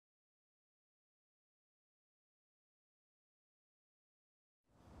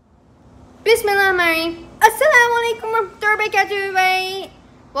Bismillahirrahmanirrahim. Assalamualaikum warahmatullahi wabarakatuh.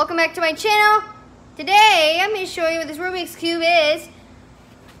 Welcome back to my channel. Today I'm going to show you what this Rubik's Cube is.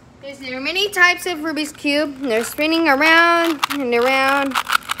 There are many types of Rubik's Cube. They're spinning around and around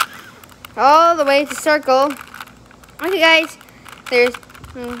all the way to circle. Okay guys, there's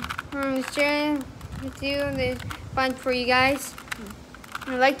sharing with you. There's fun for you guys.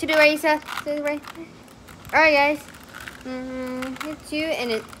 I like to do what you said, right? Alright guys. It's you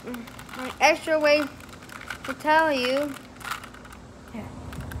and it an extra way to tell you.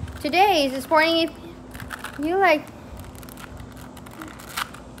 Today is this morning if you like.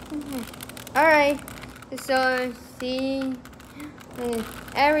 Alright. So see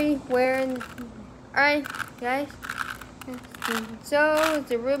everywhere. Alright guys. So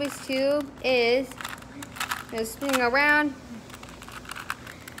the Rubik's Cube is spinning around.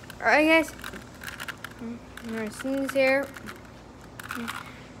 Alright guys. Our scenes here.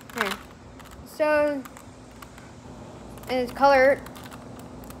 So it's colored.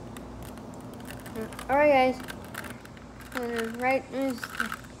 Alright guys. Right.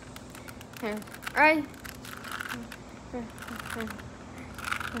 Alright.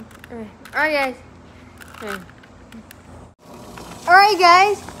 Alright guys. Alright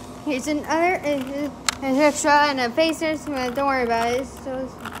guys. Here's another extra and a facers. Don't worry about it. So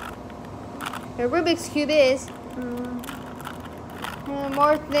the Rubik's Cube is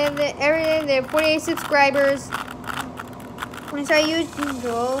more than every day. There are 48 subscribers. It's our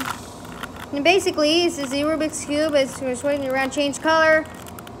usual. And basically, this is the Rubik's Cube. It's swinging around, change color.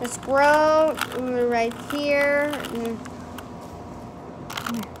 A scroll right here.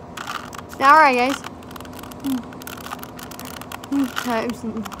 Now, alright, guys. Types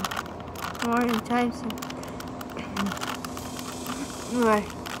and more types. Alright.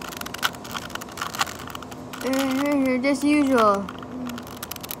 Just usual.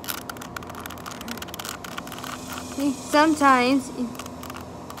 Sometimes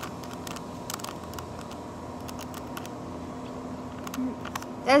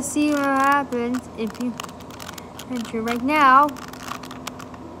let's see what happens if you enter right now.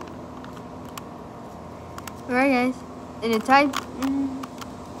 Alright guys, and it type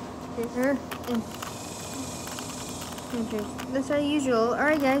that's our usual.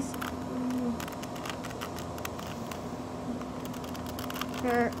 Alright guys.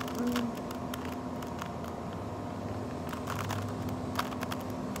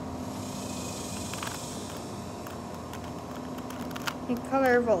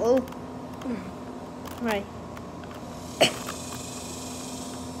 Colorful. Right.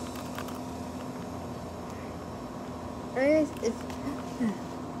 It's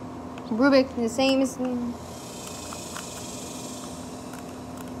Rubik, the same as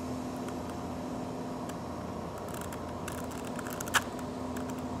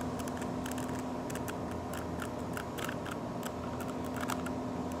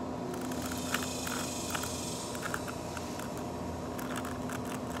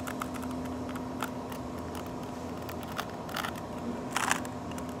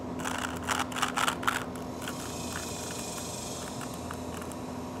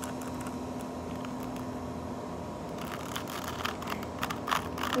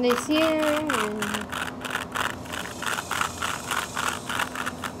and they see it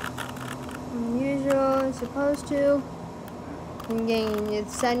and usual, it's supposed to. And getting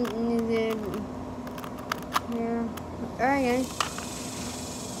it's sent here. Alright guys.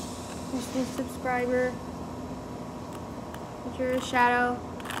 There's the subscriber. Picture of shadow.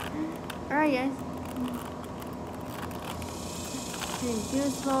 Alright guys. It's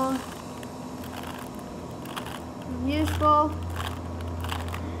useful. Useful.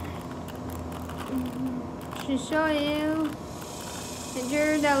 To show you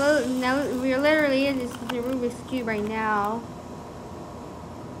that we're literally in this Rubik's Cube right now.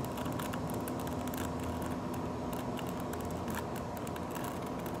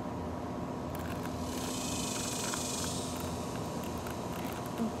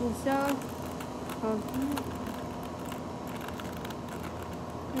 Okay, so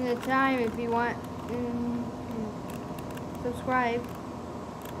in the time if you want subscribe.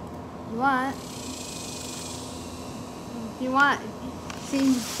 What? If you want,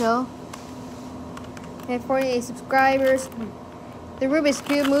 see, so we have 48 subscribers. The Rubik's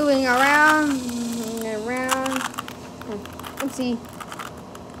Cube moving around and around. Let's see.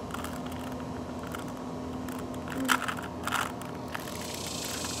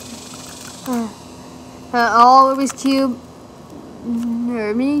 All Rubik's Cube. There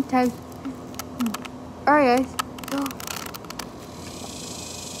are many types. Alright, guys.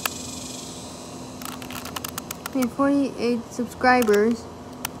 We have 48 subscribers.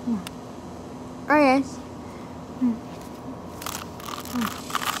 Alright, guys.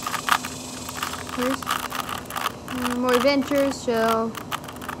 Here's more adventures, so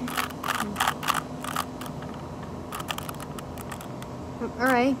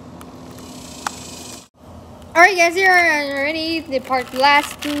alright. Alright guys, here are already the part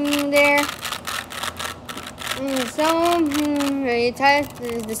last there. So very tired,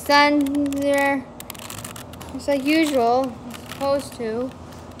 the sun there. It's like usual, it's supposed to.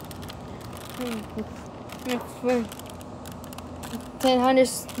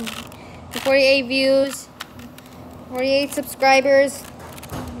 148 views, 48 subscribers,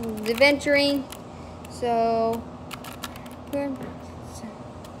 adventuring, so good.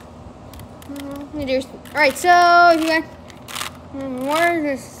 Alright, so if you got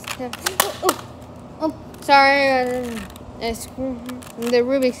more sorry, it's the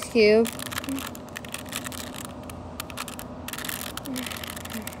Rubik's Cube.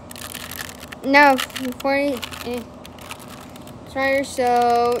 Now 40 tryers,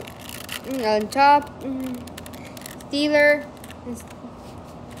 so on top Steeler.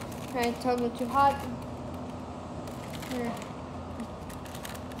 Right, totally too hot.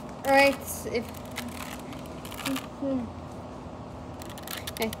 Alright, if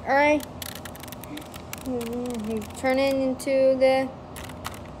alright, turn it into the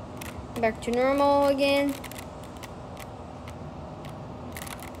back to normal again.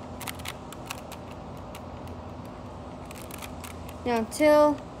 Now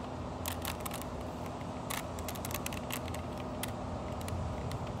till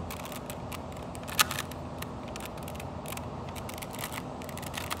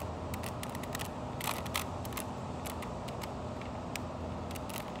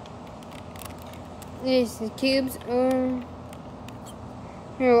these cubes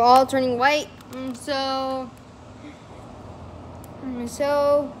they're all turning white, so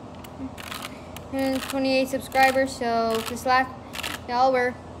 28 subscribers, so this last y'all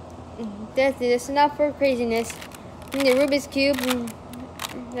were that's enough for craziness. And the Rubik's Cube,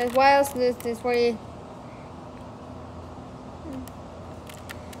 that's wild. This 40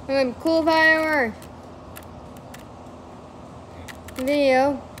 cool firework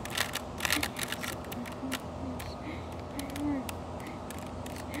video.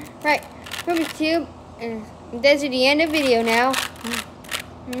 Right, Rubik's Cube, and that's the end of the video now.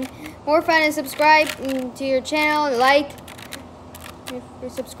 More fun, and subscribe to your channel, like if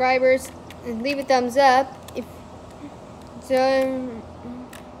you're subscribers, and leave a thumbs up. If so,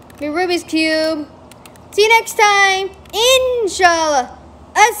 the Rubik's Cube. See you next time, inshallah.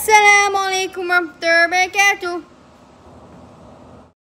 Assalamu alaikum warahmatullahi wabarakatuh.